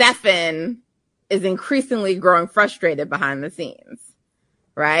that Stephen is increasingly growing frustrated behind the scenes,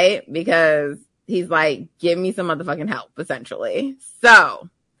 right? Because he's like, give me some motherfucking help, essentially. So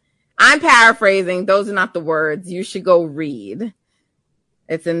I'm paraphrasing. Those are not the words. You should go read.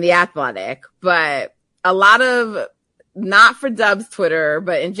 It's in The Athletic. But a lot of, not for Dub's Twitter,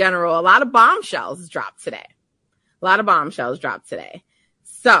 but in general, a lot of bombshells dropped today.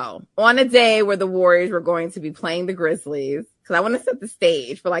 So on a day where the Warriors were going to be playing the Grizzlies, because I want to set the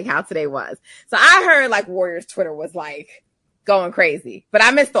stage for like how today was. So I heard like Warriors Twitter was like going crazy, but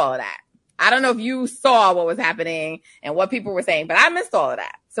I missed all of that. I don't know if you saw what was happening and what people were saying, but I missed all of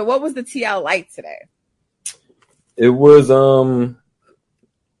that. So what was the TL like today? It was a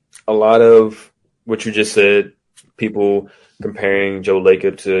lot of what you just said. People comparing Joe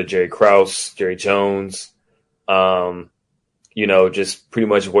Lacob to Jerry Krause, Jerry Jones. You know, just pretty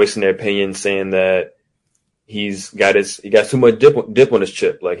much voicing their opinion, saying that he got too much dip on his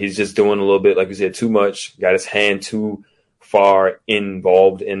chip. Like he's just doing a little bit, like you said, too much, got his hand too far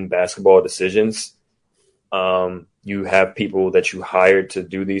involved in basketball decisions. You have people that you hired to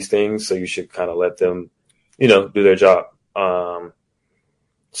do these things, so you should kind of let them, you know, do their job.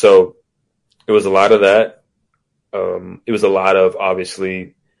 So it was a lot of that. It was a lot of,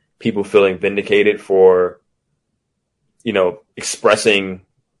 obviously, people feeling vindicated for, you know, expressing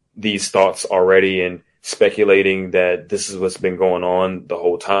these thoughts already and speculating that this is what's been going on the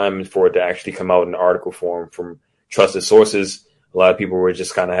whole time, and for it to actually come out in article form from trusted sources. A lot of people were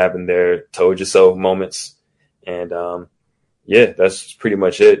just kind of having their told you so moments. And yeah, that's pretty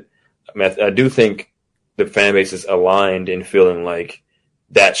much it. I mean, I do think the fan base is aligned in feeling like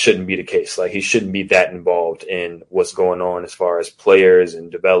that shouldn't be the case. Like he shouldn't be that involved in what's going on as far as players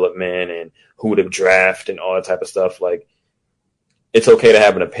and development and who to draft and all that type of stuff. Like, it's okay to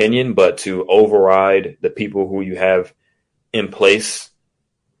have an opinion, but to override the people who you have in place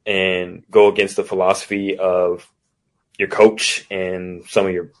and go against the philosophy of your coach and some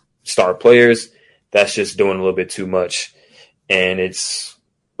of your star players, that's just doing a little bit too much. And it's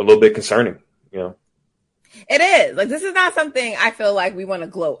a little bit concerning, you know? It is. Like, this is not something I feel like we want to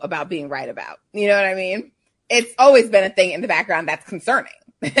gloat about being right about. You know what I mean? It's always been a thing in the background that's concerning.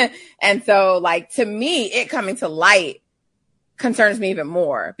 And so, like, to me, it coming to light concerns me even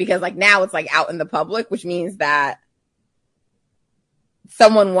more because like now it's like out in the public, which means that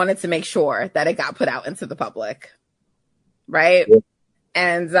someone wanted to make sure that it got put out into the public. Right. Yeah.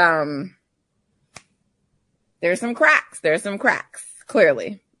 And, there's some cracks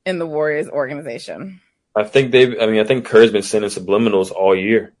clearly in the Warriors organization. I think Kerr's been sending subliminals all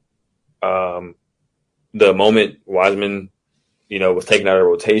year. The moment Wiseman, was taken out of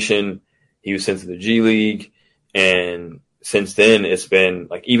rotation, he was sent to the G League. And since then it's been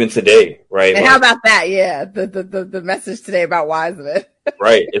like, even today, right? And how about that? Yeah. The message today about Wiseman.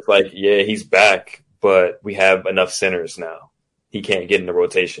 Right. It's like, yeah, he's back, but we have enough centers now. He can't get in the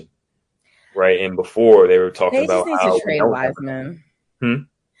rotation. Right. And before they were talking about how to trade Wiseman.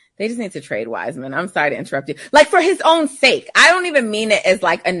 They just need to trade Wiseman. I'm sorry to interrupt you. Like for his own sake. I don't even mean it as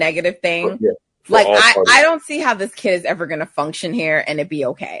like a negative thing. Yeah, like I don't see how this kid is ever going to function here and it be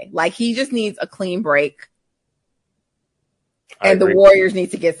okay. Like he just needs a clean break. And the Warriors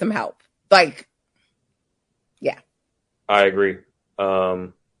need to get some help. Like, yeah. I agree.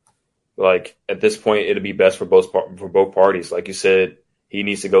 Like at this point, it'd be best for both parties. Like you said, he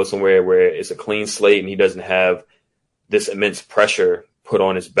needs to go somewhere where it's a clean slate and he doesn't have this immense pressure put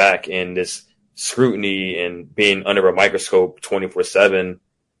on his back and this scrutiny and being under a microscope 24/7,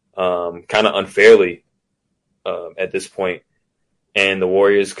 kind of unfairly at this point. And the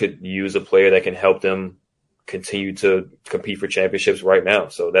Warriors could use a player that can help them continue to compete for championships right now.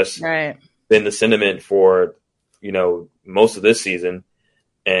 So that's been the sentiment for, most of this season.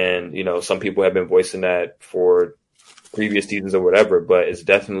 And, some people have been voicing that for previous seasons or whatever, but it's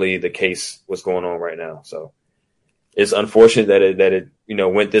definitely the case what's going on right now. So it's unfortunate that it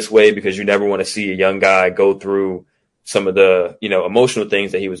went this way because you never want to see a young guy go through some of the, emotional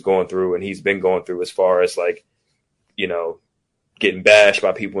things that he was going through and he's been going through as far as like, getting bashed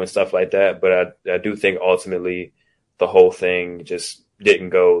by people and stuff like that. But I do think ultimately the whole thing just didn't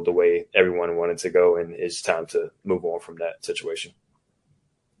go the way everyone wanted to go, and it's time to move on from that situation.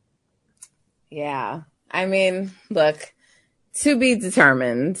 Yeah. I mean, look, to be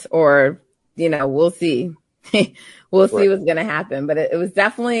determined, or, we'll see. We'll see what's going to happen. But it was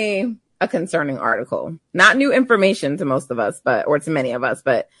definitely a concerning article. Not new information to most of us, or to many of us,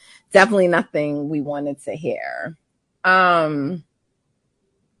 but definitely nothing we wanted to hear.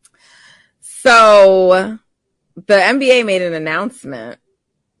 So the NBA made an announcement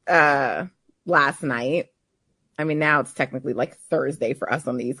last night. I mean, now it's technically like Thursday for us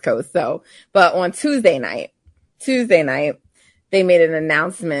on the East Coast. But on Tuesday night, they made an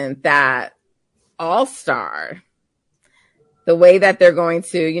announcement that All-Star, the way that they're going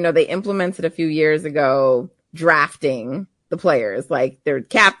to, they implemented a few years ago drafting the players, like they're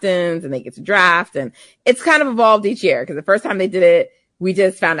captains and they get to draft, and it's kind of evolved each year because the first time they did it, we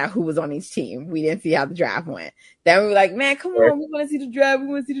just found out who was on each team. We didn't see how the draft went. Then we were like, man, come on, we want to see the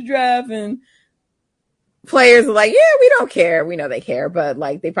draft. And players were like, yeah, we don't care. We know they care, but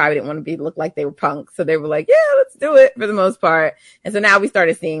like they probably didn't want to look like they were punks. So they were like, yeah, let's do it for the most part. And so now we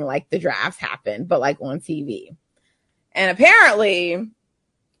started seeing like the drafts happen, but like on TV. And apparently,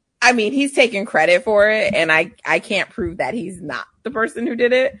 I mean, he's taking credit for it, and I can't prove that he's not the person who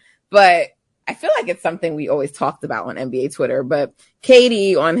did it, but I feel like it's something we always talked about on NBA Twitter. But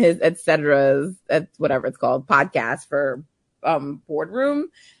Katie on his etc. Whatever it's called podcast for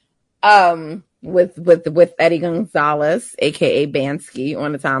Boardroom with Eddie Gonzalez, aka Bansky,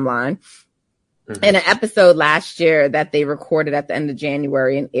 on the timeline. Mm-hmm. In an episode last year that they recorded at the end of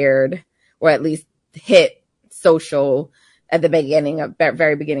January and aired, or at least hit social at the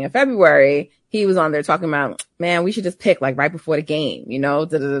very beginning of February, he was on there talking about, man, we should just pick like right before the game,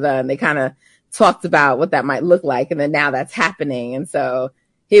 and they kind of talked about what that might look like. And then now that's happening. And so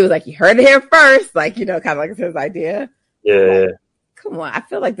he was like, you heard it here first, like, kind of like it's his idea. Yeah. Like, come on. I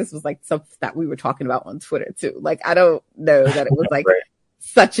feel like this was like something that we were talking about on Twitter too. Like, I don't know that it was like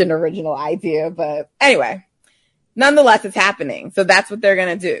such an original idea, but anyway, nonetheless, it's happening. So that's what they're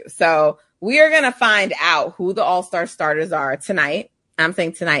going to do. So we are going to find out who the All-Star starters are tonight. I'm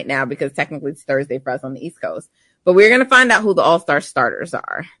saying tonight now because technically it's Thursday for us on the East Coast, but we're going to find out who the All-Star starters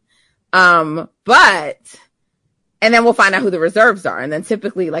are. And then we'll find out who the reserves are. And then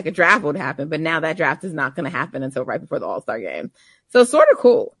typically like a draft would happen, but now that draft is not going to happen until right before the All-Star game. So sort of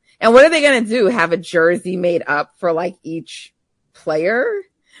cool. And what are they going to do? Have a jersey made up for like each player?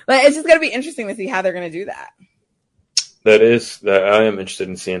 Like, it's just going to be interesting to see how they're going to do that. I am interested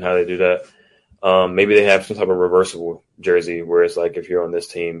in seeing how they do that. Maybe they have some type of reversible jersey where it's like, if you're on this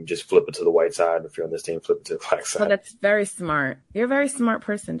team, just flip it to the white side. If you're on this team, flip it to the black side. Well, that's very smart. You're a very smart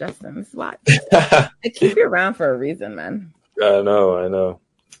person, Justin. This is why I keep you around for a reason, man. I know.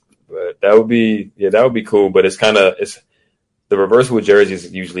 But that would be cool. But it's the reversible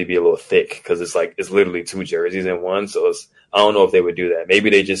jerseys usually be a little thick because it's literally 2 jerseys in one. So I don't know if they would do that. Maybe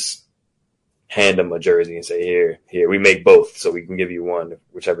they just hand them a jersey and say, here, we make both, so we can give you one,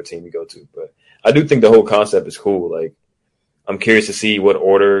 whichever team you go to. But I do think the whole concept is cool. Like, I'm curious to see what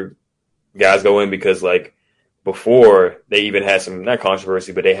order guys go in, because like before they even had some, not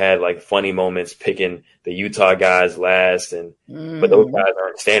controversy, but they had like funny moments picking the Utah guys last, and but those guys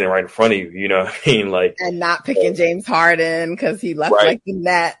aren't standing right in front of you. You know what I mean? Like, and not picking James Harden because he left like the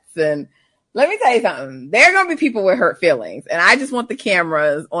Nets. And let me tell you something. There are going to be people with hurt feelings, and I just want the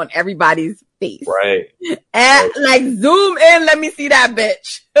cameras on everybody's face. Right. And like zoom in, let me see that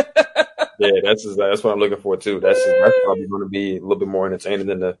bitch. Yeah, that's what I'm looking for too. That's probably going to be a little bit more entertaining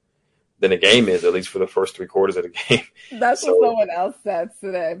than the game is, at least for the first 3 quarters of the game. That's what someone else said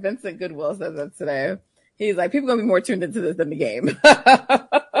today. Vincent Goodwill said that today. He's like, people are going to be more tuned into this than the game.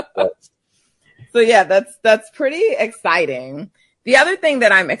 So yeah, that's pretty exciting. The other thing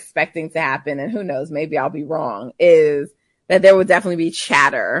that I'm expecting to happen, and who knows, maybe I'll be wrong, is that there will definitely be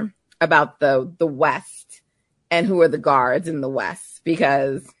chatter about the West and who are the guards in the West,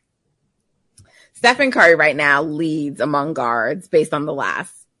 because Stephen Curry right now leads among guards based on the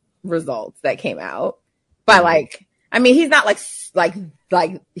last results that came out. But like, I mean, he's not like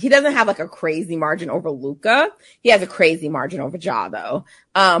he doesn't have like a crazy margin over Luka. He has a crazy margin over Ja though.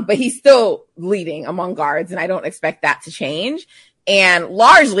 But he's still leading among guards, and I don't expect that to change. And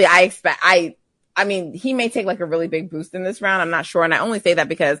largely I mean, he may take like a really big boost in this round. I'm not sure. And I only say that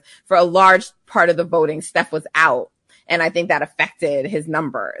because for a large part of the voting, Steph was out. And I think that affected his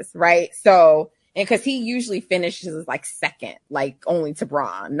numbers, right? So, and cause he usually finishes like second, like only to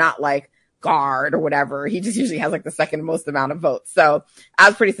Bron, not like guard or whatever. He just usually has like the second most amount of votes. So I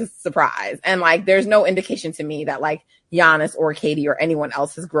was pretty surprised. And like, there's no indication to me that like Giannis or KD or anyone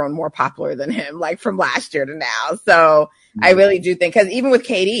else has grown more popular than him, like from last year to now. So I really do think, cause even with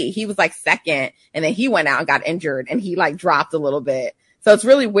KD, he was like second, and then he went out and got injured, and he like dropped a little bit. So it's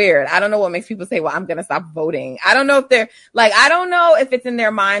really weird. I don't know what makes people say, well, I'm going to stop voting. I don't know if they're like, I don't know if it's in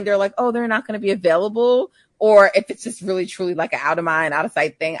their mind. They're like, oh, they're not going to be available, or if it's just really, truly like an out of mind, out of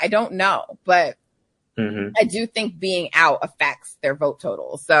sight thing. I don't know, but I do think being out affects their vote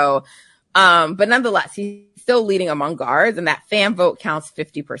total. So, but nonetheless, he's still leading among guards, and that fan vote counts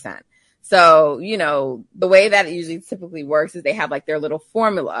 50%. So, you know, the way that it usually typically works is they have like their little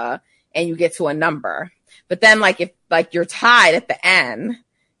formula, and you get to a number. But then like if like you're tied at the end,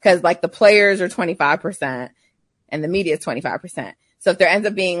 because like the players are 25% and the media is 25%. So if there ends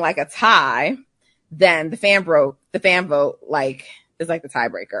up being like a tie, then the fan vote like is like the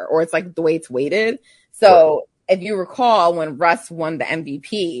tiebreaker, or it's like the way it's weighted. So if you recall, when Russ won the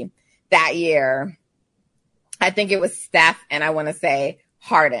MVP that year, I think it was Steph and I want to say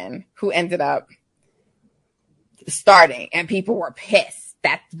Harden who ended up starting, and people were pissed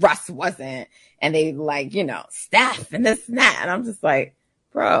that Russ wasn't. And they like, you know, Steph and this and that. And I'm just like,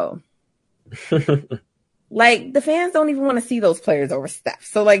 bro, like the fans don't even want to see those players over Steph.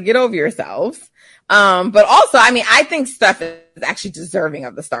 So like, get over yourselves. But also, I mean, I think Steph is actually deserving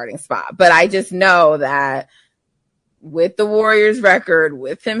of the starting spot, but I just know that with the Warriors record,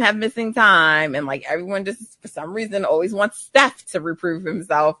 with him having missing time, and like everyone just for some reason always wants Steph to reprove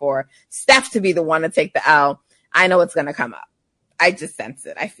himself, or Steph to be the one to take the L. I know it's going to come up. I just sense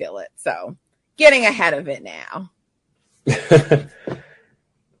it. I feel it. So getting ahead of it now.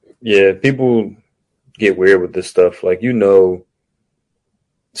 Yeah, people get weird with this stuff. Like, you know,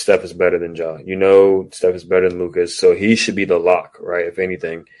 Steph is better than Ja. You know, Steph is better than Lucas. So he should be the lock, right? If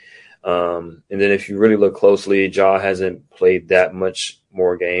anything. And then if you really look closely, Ja hasn't played that much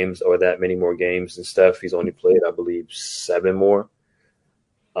more games, or that many more games than Steph. He's only played, I believe, 7 more.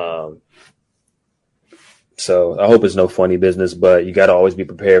 So I hope it's no funny business, but you got to always be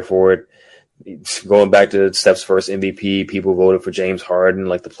prepared for it. Going back to Steph's first MVP, people voted for James Harden,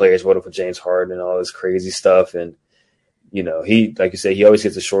 like the players voted for James Harden and all this crazy stuff. And, you know, he, like you say, he always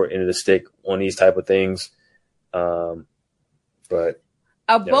gets the short end of the stick on these type of things. But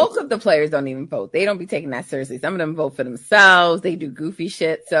a bulk of the players don't even vote. They don't be taking that seriously. Some of them vote for themselves. They do goofy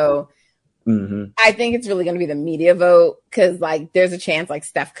shit. So I think it's really going to be the media vote, because like there's a chance like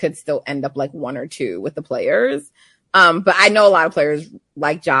Steph could still end up like 1 or 2 with the players. But I know a lot of players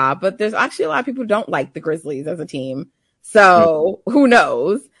like Ja, but there's actually a lot of people who don't like the Grizzlies as a team. So who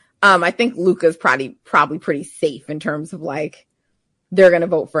knows? I think Luka's probably pretty safe in terms of like they're going to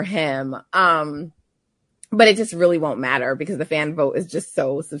vote for him. But it just really won't matter because the fan vote is just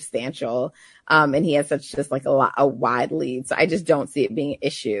so substantial. And he has such just like a wide lead. So I just don't see it being an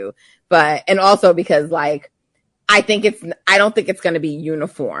issue. But, and also because like, I don't think it's going to be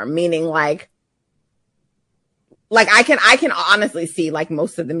uniform, meaning like like I can honestly see like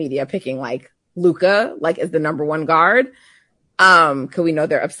most of the media picking like Luka like as the number one guard. Cause we know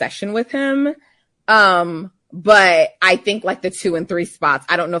their obsession with him. But I think like the 2 and 3 spots,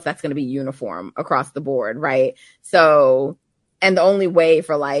 I don't know if that's going to be uniform across the board. Right. So, and the only way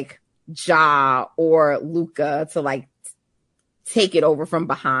for like Ja or Luka to like take it over from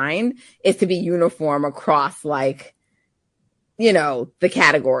behind is to be uniform across like, you know, the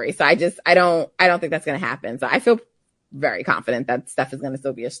category. So I don't think that's going to happen. So I feel very confident that Steph is going to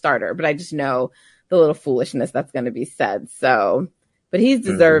still be a starter, but I just know the little foolishness that's going to be said. So, but he's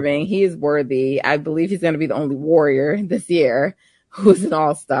deserving. He is worthy. I believe he's going to be the only Warrior this year who's an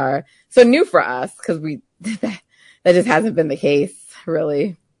all-star. So new for us because that just hasn't been the case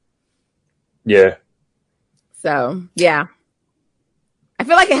really. Yeah. So yeah, I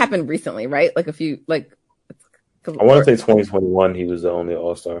feel like it happened recently, right? Like I want to say 2021, he was the only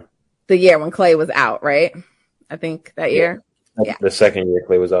all-star. The year when Klay was out, right? I think that year. Yeah. The second year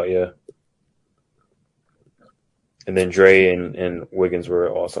Klay was out, yeah. And then Dre and Wiggins were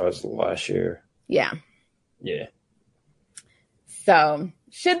all-stars last year. Yeah. Yeah. So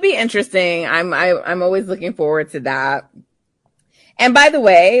should be interesting. I'm always looking forward to that. And by the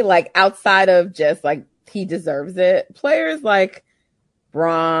way, like outside of just like he deserves it, players like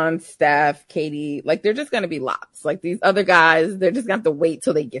Bron, Steph, Katie, like they're just going to be locks. Like these other guys, they're just going to have to wait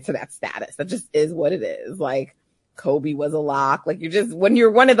till they get to that status. That just is what it is. Like Kobe was a lock. Like you're just, when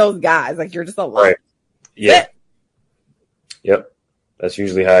you're one of those guys, like you're just a lock. Right. Yeah. Yep. That's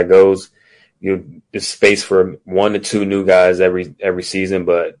usually how it goes. There's space for 1 to 2 new guys every season,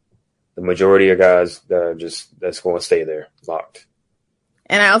 but the majority of guys that's going to stay there locked.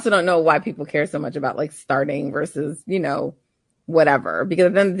 And I also don't know why people care so much about like starting versus, you know, whatever, because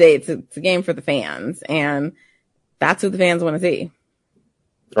at the end of the day, it's a game for the fans, and that's who the fans want to see.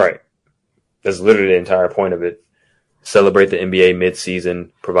 Right. That's literally the entire point of it. Celebrate the NBA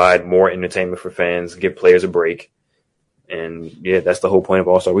mid-season, provide more entertainment for fans, give players a break. And yeah, that's the whole point of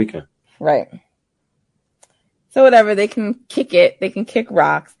All-Star Weekend. Right. So whatever, they can kick it. They can kick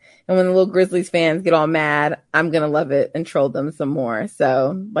rocks. And when the little Grizzlies fans get all mad, I'm going to love it and troll them some more.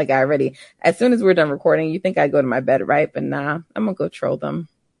 So like as soon as we're done recording, you think I'd go to my bed, right? But nah, I'm going to go troll them.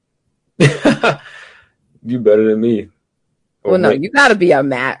 You better than me. Well, no, you got to be up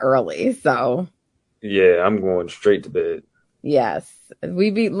mad early. So yeah, I'm going straight to bed. Yes. We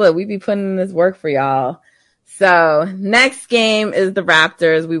be putting in this work for y'all. So next game is the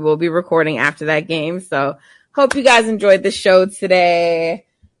Raptors. We will be recording after that game. So hope you guys enjoyed the show today.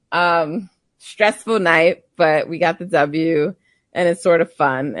 Stressful night, but we got the W and it's sort of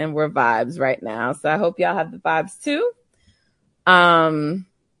fun and we're vibes right now. So I hope y'all have the vibes too.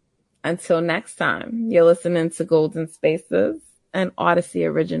 Until next time, you're listening to Golden Spaces, an Odyssey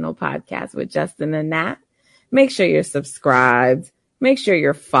original podcast with Justin and Nat. Make sure you're subscribed. Make sure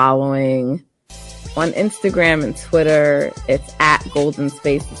you're following on Instagram and Twitter. It's at Golden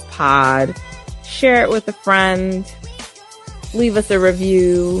Spaces Pod. Share it with a friend. Leave us a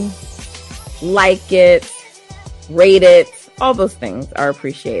review. Like it. Rate it. All those things are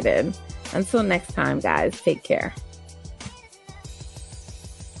appreciated. Until next time, guys, take care.